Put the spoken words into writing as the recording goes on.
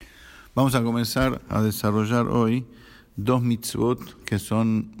Vamos a comenzar a desarrollar hoy dos mitzvot que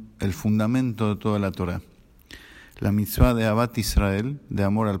son el fundamento de toda la Torah. La mitzvah de Avat Israel, de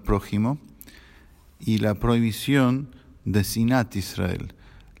amor al prójimo, y la prohibición de Sinat Israel,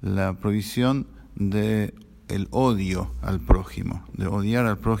 la prohibición de el odio al prójimo, de odiar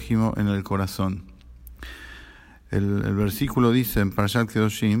al prójimo en el corazón. El versículo dice en Parashat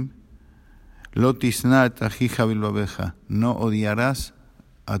Kedoshim, Lo tisnat ajija bilbabeja, no odiarás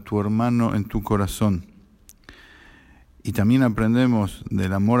a tu hermano en tu corazón. Y también aprendemos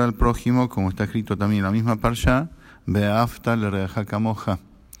del amor al prójimo, como está escrito también en la misma Parashá, Be'afta lereja kamoja,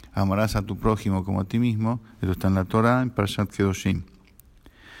 amarás a tu prójimo como a ti mismo. Eso está en la Torah, en Parashat Kedoshim.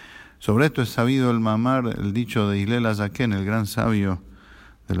 Sobre esto es sabido el dicho de Hillel HaZaken, el gran sabio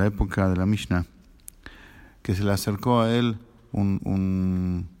de la época de la Mishnah, que se le acercó a él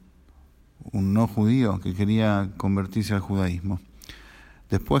un no judío que quería convertirse al judaísmo.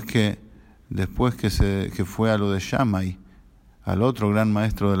 Después que fue a lo de Shammai, al otro gran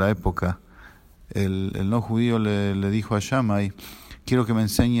maestro de la época, el no judío le dijo a Shammai, quiero que me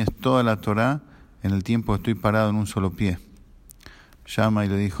enseñes toda la Torá en el tiempo que estoy parado en un solo pie. Shammai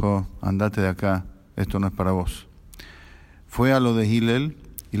le dijo, andate de acá, esto no es para vos. Fue a lo de Hillel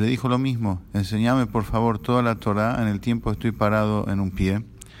y le dijo lo mismo, enséñame por favor toda la Torá en el tiempo que estoy parado en un pie.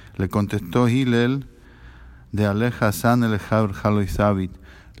 Le contestó Hillel, de Aleja San el Jalo Isabit,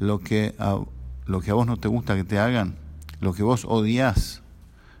 lo que a vos no te gusta que te hagan, lo que vos odias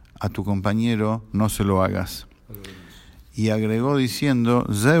a tu compañero, no se lo hagas. Y agregó diciendo,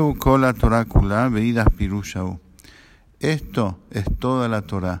 Zeu kola Torah kula veidas pirushau. Esto es toda la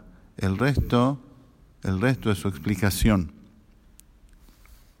Torah. El resto es su explicación.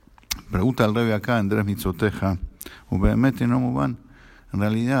 Pregunta el Rebbe acá en Dres Mitzoteja, Ubeemete no muban. En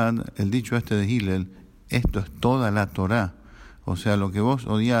realidad, el dicho de Hillel, esto es toda la Torah. O sea, lo que vos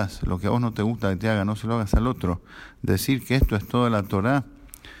odias, lo que a vos no te gusta que te haga, no se lo hagas al otro. Decir que esto es toda la Torah,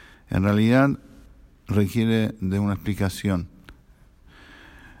 en realidad requiere de una explicación.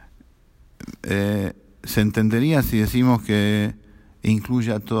 Se entendería si decimos que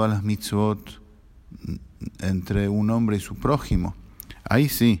incluye a todas las mitzvot entre un hombre y su prójimo. Ahí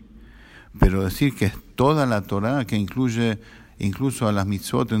sí. Pero decir que es toda la Torah, que incluye incluso a las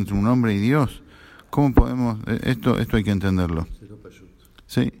mitzvot entre un hombre y Dios, ¿cómo podemos? Esto hay que entenderlo.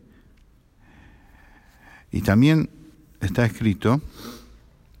 Sí. Y también está escrito,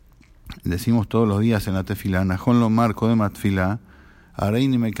 decimos todos los días en la tefilá, Najón lo marco de matfilá,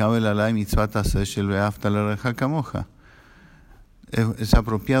 areini me cabe la ley mitzvata seshel beafta la reja camoja. Es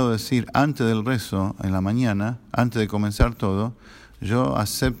apropiado decir antes del rezo, en la mañana, antes de comenzar todo, yo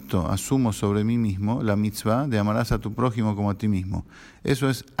asumo sobre mí mismo la mitzvah de amarás a tu prójimo como a ti mismo. Eso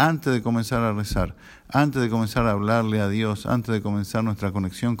es antes de comenzar a rezar, antes de comenzar a hablarle a Dios, antes de comenzar nuestra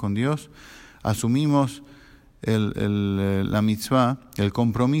conexión con Dios, asumimos la mitzvah, el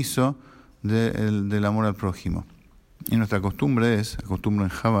compromiso del amor al prójimo. Y nuestra costumbre en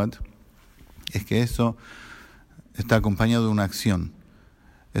Chabad, es que eso está acompañado de una acción.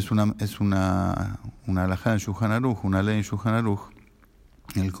 Es una halajá en Shulchan Aruch, una ley en Shulchan Aruch,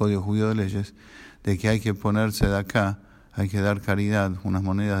 en el Código Judío de Leyes, de que hay que poner tzedakah, hay que dar caridad, unas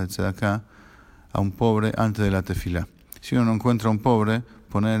monedas de tzedakah, a un pobre antes de la tefilá. Si uno no encuentra a un pobre,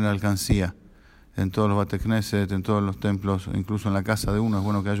 poner en la alcancía. En todos los Bate Knesset, en todos los templos, incluso en la casa de uno, es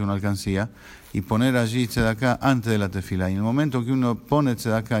bueno que haya una alcancía, y poner allí tzedakah antes de la tefilá. Y en el momento que uno pone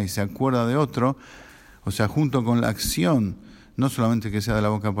tzedakah y se acuerda de otro, o sea, junto con la acción, no solamente que sea de la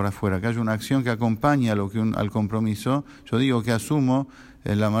boca por afuera, que haya una acción que acompañe al compromiso, yo digo que asumo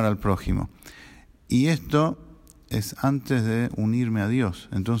el amar al prójimo. Y esto es antes de unirme a Dios.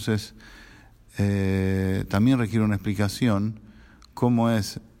 Entonces, también requiere una explicación cómo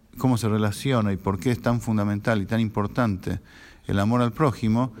se relaciona y por qué es tan fundamental y tan importante el amor al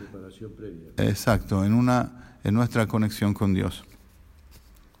prójimo. Preparación previa. Exacto, en nuestra conexión con Dios.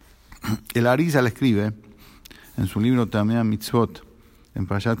 El Arizal escribe en su libro Tamea Mitzvot, en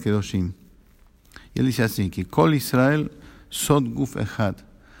Parashat Kedoshim, y él dice así, que Kol Israel Sod Guf Echad,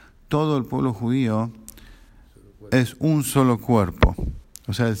 todo el pueblo judío es un solo cuerpo.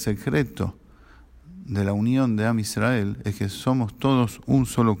 O sea, el secreto de la unión de Am Israel es que somos todos un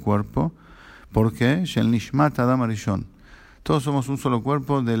solo cuerpo, porque Shel Nishmat Adam Arishon, todos somos un solo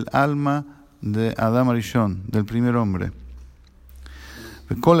cuerpo del alma de Adam Arishon, del primer hombre.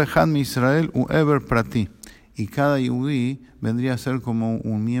 Kol Echad mi Israel u Eber Prati, y cada yudí vendría a ser como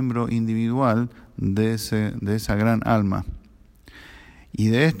un miembro individual de esa gran alma. Y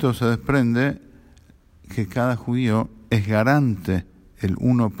de esto se desprende que cada judío es garante el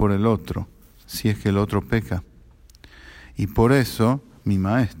uno por el otro, si es que el otro peca. Y por eso mi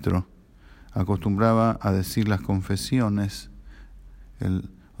maestro, acostumbraba a decir las confesiones,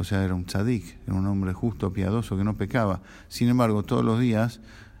 o sea, era un tzadik, era un hombre justo, piadoso, que no pecaba. Sin embargo, todos los días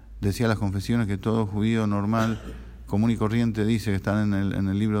decía las confesiones que todo judío normal, común y corriente dice, que están en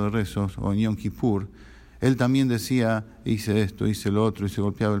el libro de rezos, o en Yom Kippur. Él también decía, hice esto, hice lo otro, y se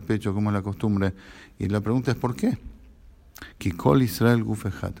golpeaba el pecho, como es la costumbre. Y la pregunta es, ¿por qué? Kikol Israel Guf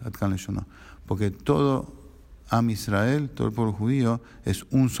Echad, porque todo Am Israel, todo el pueblo judío, es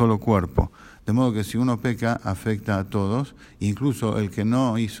un solo cuerpo. De modo que si uno peca, afecta a todos. Incluso el que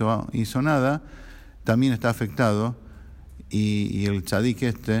no hizo nada, también está afectado. Y el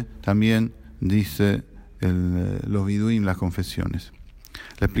tzadik también dice los viduim, las confesiones.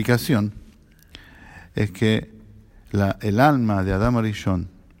 La explicación es que el alma de Adam Arishon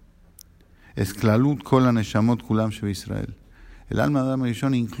es Klalut Kol HaNeshamot Kulam Sheb Israel. El alma de Adam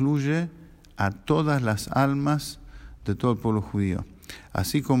Arishon incluye a todas las almas de todo el pueblo judío.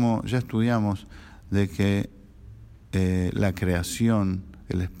 Así como ya estudiamos de que la creación,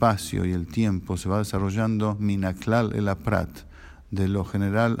 el espacio y el tiempo se va desarrollando minaklal el aprat, de lo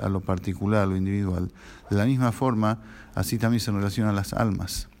general a lo particular, a lo individual. De la misma forma, así también se relacionan las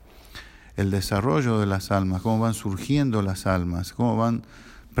almas. El desarrollo de las almas, cómo van surgiendo las almas, cómo van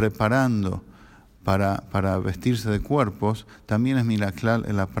preparando para vestirse de cuerpos, también es minaklal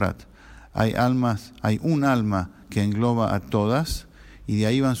el aprat. Hay un alma que engloba a todas, y de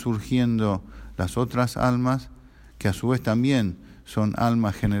ahí van surgiendo las otras almas, que a su vez también son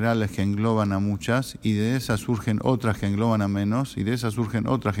almas generales que engloban a muchas, y de esas surgen otras que engloban a menos, y de esas surgen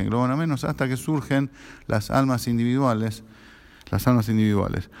otras que engloban a menos, hasta que surgen las almas individuales.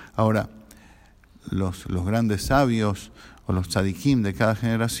 Ahora, los grandes sabios o los tzadikim de cada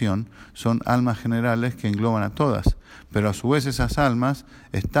generación son almas generales que engloban a todas, pero a su vez esas almas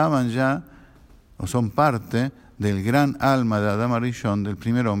estaban ya, o son parte del gran alma de Adam Arishon, del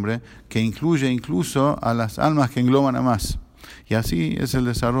primer hombre, que incluye incluso a las almas que engloban a más. Y así es el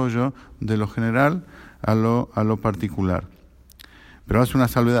desarrollo de lo general a lo particular. Pero hace una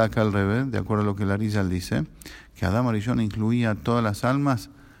salvedad acá al revés, de acuerdo a lo que el Arizal dice, que Adam Arishon incluía a todas las almas,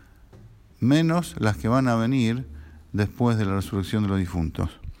 menos las que van a venir después de la resurrección de los difuntos.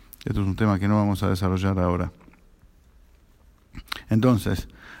 Esto es un tema que no vamos a desarrollar ahora. Entonces,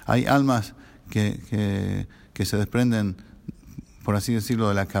 hay almas que se desprenden, por así decirlo,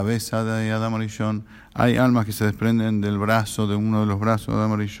 de la cabeza de Adam Arishon. Hay almas que se desprenden del brazo, de uno de los brazos de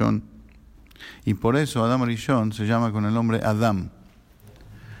Adam Arishon. Y por eso Adam Arishon se llama con el nombre Adam.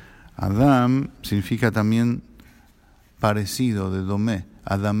 Adam significa también parecido, de Domé.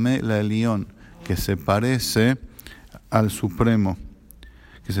 Adamé la Elión, que se parece al Supremo,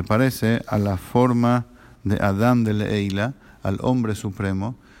 que se parece a la forma de Adam de Leila, al hombre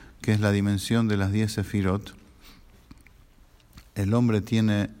supremo, que es la dimensión de las 10 sefirot. El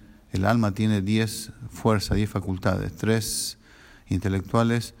alma tiene 10 fuerzas, 10 facultades, 3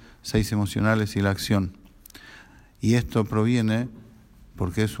 intelectuales, 6 emocionales y la acción. Y esto proviene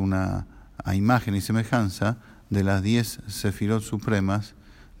porque es a imagen y semejanza de las 10 sefirot supremas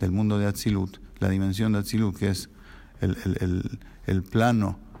del mundo de Atzilut, la dimensión de Atzilut, que es el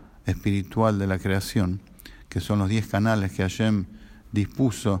plano espiritual de la creación, que son los 10 canales que Hashem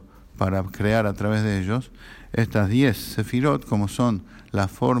dispuso para crear a través de ellos. Estas 10 sefirot, como son la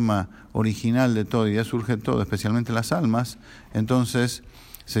forma original de todo, y ya surge todo, especialmente las almas, entonces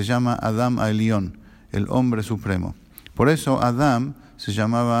se llama Adam Elión, el hombre supremo. Por eso Adam se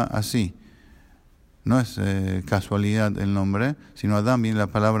llamaba así. No es casualidad el nombre, sino Adam viene la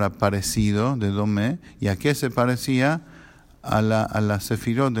palabra parecido, de Domé. ¿Y a qué se parecía? A la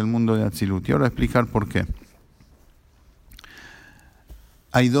sefirot del mundo de Atzilut. Y ahora explicar por qué.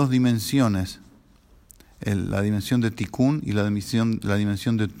 Hay dos dimensiones, la dimensión de Tikkun y la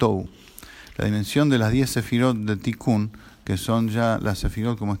dimensión de Tou. La dimensión de las 10 sefirot de Tikkun, que son ya las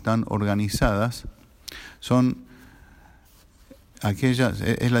sefirot como están organizadas, son aquellas,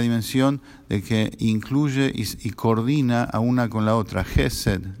 es la dimensión de que incluye y coordina a una con la otra.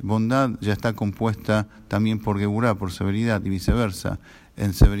 Gesed, bondad, ya está compuesta también por Geburá, por severidad, y viceversa.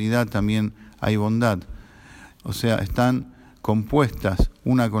 En severidad también hay bondad. O sea, están compuestas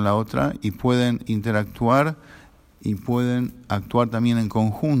una con la otra y pueden interactuar y pueden actuar también en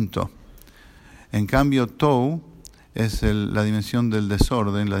conjunto. En cambio, Tou es la dimensión del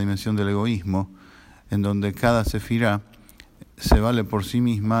desorden, la dimensión del egoísmo, en donde cada sefirá se vale por sí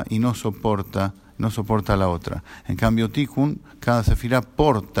misma y no soporta a la otra. En cambio, Tikkun, cada sefirá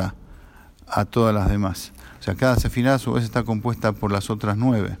porta a todas las demás. O sea, cada sefirá a su vez está compuesta por las otras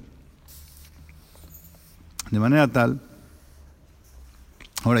 9. De manera tal.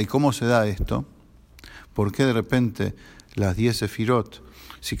 Ahora, ¿y cómo se da esto? ¿Por qué de repente las 10 sefirot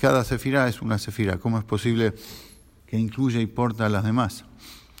Si cada sefirá es una sefirá, ¿cómo es posible que incluya y porta a las demás?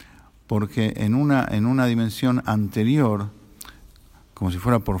 Porque en una dimensión anterior, como si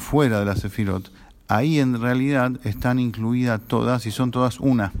fuera por fuera de la sefirot, ahí en realidad están incluidas todas y son todas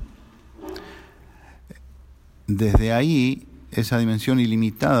una. Desde ahí, esa dimensión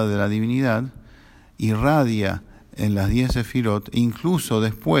ilimitada de la divinidad irradia en las 10 sefirot, incluso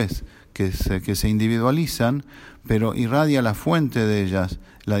después que se individualizan, pero irradia la fuente de ellas,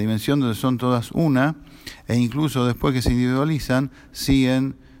 la dimensión donde son todas una, e incluso después que se individualizan,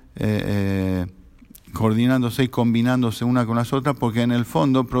 siguen coordinándose y combinándose una con las otras, porque en el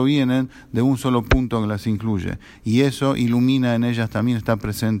fondo provienen de un solo punto que las incluye. Y eso ilumina en ellas también, está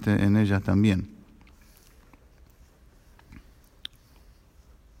presente en ellas también.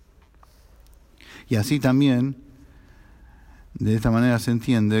 Y así también, de esta manera se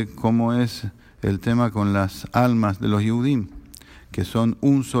entiende cómo es el tema con las almas de los Yehudim, que son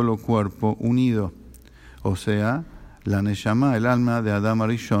un solo cuerpo unido. O sea, la Neshama, el alma de Adam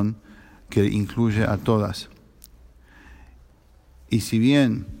Arishon, que incluye a todas. Y si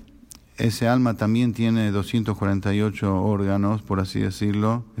bien ese alma también tiene 248 órganos, por así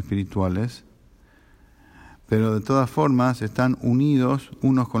decirlo, espirituales, pero de todas formas están unidos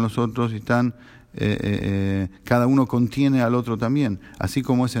unos con los otros y están cada uno contiene al otro también, así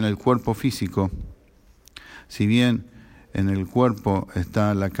como es en el cuerpo físico. Si bien en el cuerpo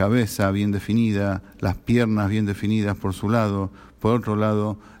está la cabeza bien definida, las piernas bien definidas por su lado, por otro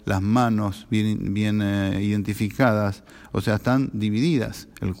lado las manos bien identificadas, o sea, están divididas.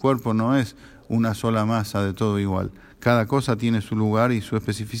 El cuerpo no es una sola masa de todo igual. Cada cosa tiene su lugar y su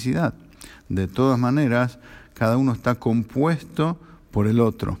especificidad. De todas maneras, cada uno está compuesto por el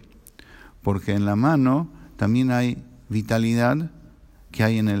otro. Porque en la mano también hay vitalidad que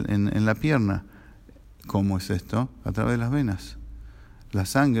hay en la pierna. ¿Cómo es esto? A través de las venas. La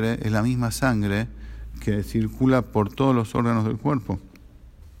sangre es la misma sangre que circula por todos los órganos del cuerpo.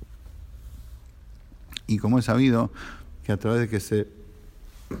 Y como es sabido que a través de que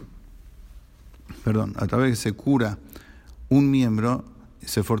se cura un miembro,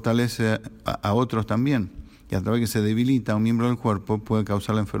 se fortalece a otros también. Y a través de que se debilita un miembro del cuerpo, puede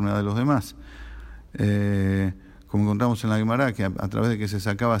causar la enfermedad de los demás. Como encontramos en la Gemara, que a través de que se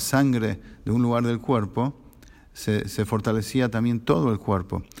sacaba sangre de un lugar del cuerpo, se fortalecía también todo el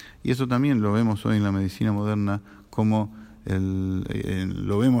cuerpo. Y eso también lo vemos hoy en la medicina moderna, como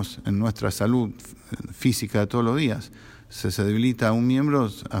lo vemos en nuestra salud física de todos los días. Se debilita un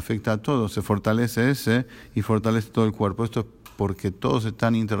miembro, afecta a todo, se fortalece ese y fortalece todo el cuerpo. Esto es porque todos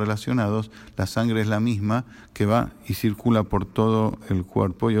están interrelacionados, la sangre es la misma que va y circula por todo el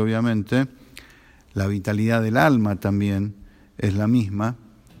cuerpo, y obviamente la vitalidad del alma también es la misma,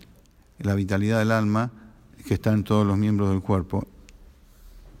 la vitalidad del alma que está en todos los miembros del cuerpo.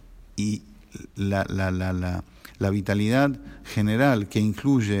 Y la vitalidad general que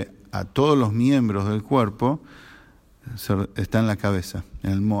incluye a todos los miembros del cuerpo está en la cabeza,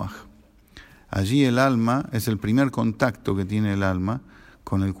 en el moaj. Allí el alma es el primer contacto que tiene el alma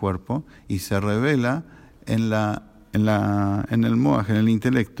con el cuerpo y se revela en el moaj, en el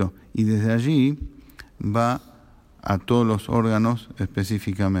intelecto, y desde allí va a todos los órganos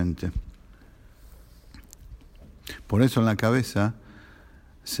específicamente. Por eso en la cabeza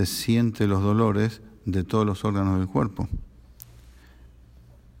se sienten los dolores de todos los órganos del cuerpo.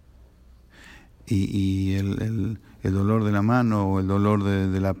 Y el dolor de la mano o el dolor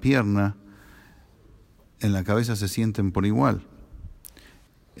de la pierna, en la cabeza se sienten por igual.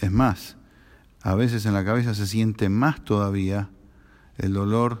 Es más, a veces en la cabeza se siente más todavía el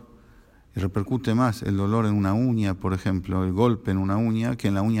dolor, y repercute más el dolor en una uña, por ejemplo, el golpe en una uña, que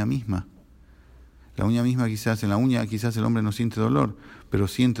en la uña misma. La uña misma en la uña quizás el hombre no siente dolor, pero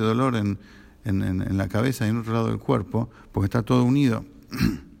siente dolor en la cabeza y en otro lado del cuerpo, porque está todo unido.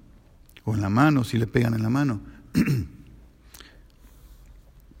 O en la mano, si le pegan en la mano.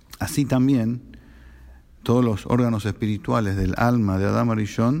 Así también, todos los órganos espirituales del alma de Adam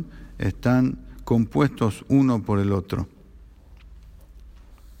Arishon están compuestos uno por el otro.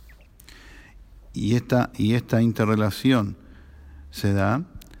 Y esta interrelación se da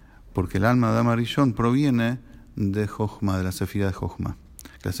porque el alma de Adam Arishon proviene de Jochma, de la Sefirá de Jochma.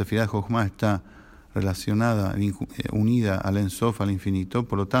 La Sefirá de Jochma está relacionada, unida al Ein Sof, al infinito,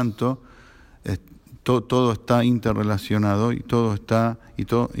 por lo tanto, todo está interrelacionado y todo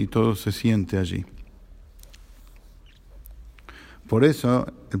se siente allí. Por eso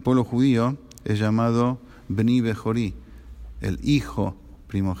el pueblo judío es llamado Bni Bejorí, el hijo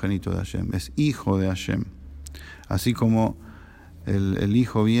primogénito de Hashem, es hijo de Hashem. Así como el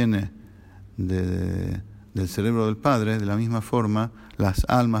hijo viene de del cerebro del Padre, de la misma forma las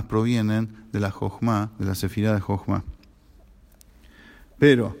almas provienen de la Jochma, de la Sefirá de Jochma.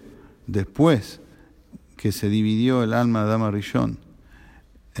 Pero después que se dividió el alma de Adam Arishon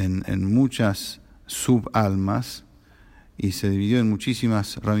en muchas subalmas y se dividió en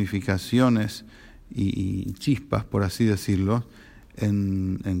muchísimas ramificaciones y chispas, por así decirlo,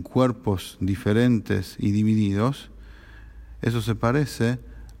 en cuerpos diferentes y divididos, eso se parece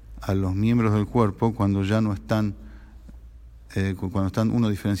a los miembros del cuerpo cuando ya no están, cuando están uno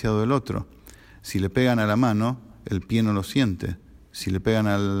diferenciado del otro. Si le pegan a la mano, el pie no lo siente. Si le pegan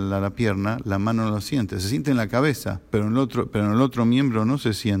a la pierna, la mano no lo siente. Se siente en la cabeza, pero en el otro miembro no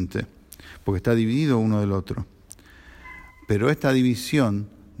se siente, porque está dividido uno del otro. Pero esta división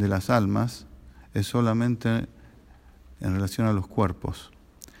de las almas es solamente en relación a los cuerpos.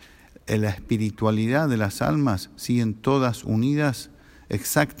 En la espiritualidad de las almas siguen todas unidas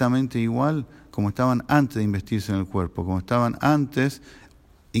exactamente igual como estaban antes de investirse en el cuerpo, como estaban antes,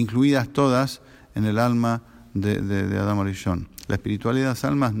 incluidas todas en el alma de Adam Arishon. La espiritualidad de las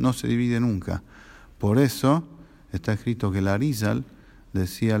almas no se divide nunca. Por eso está escrito que el Arizal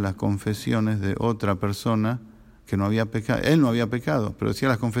decía las confesiones de otra persona que no había pecado. Él no había pecado, pero decía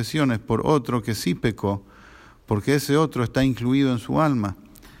las confesiones por otro que sí pecó, porque ese otro está incluido en su alma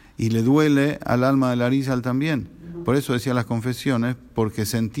y le duele al alma del Arizal también. Por eso decía las confesiones, porque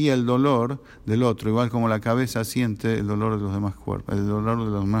sentía el dolor del otro, igual como la cabeza siente el dolor de los demás cuerpos, el dolor de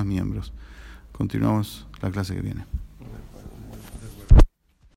los demás miembros. Continuamos la clase que viene.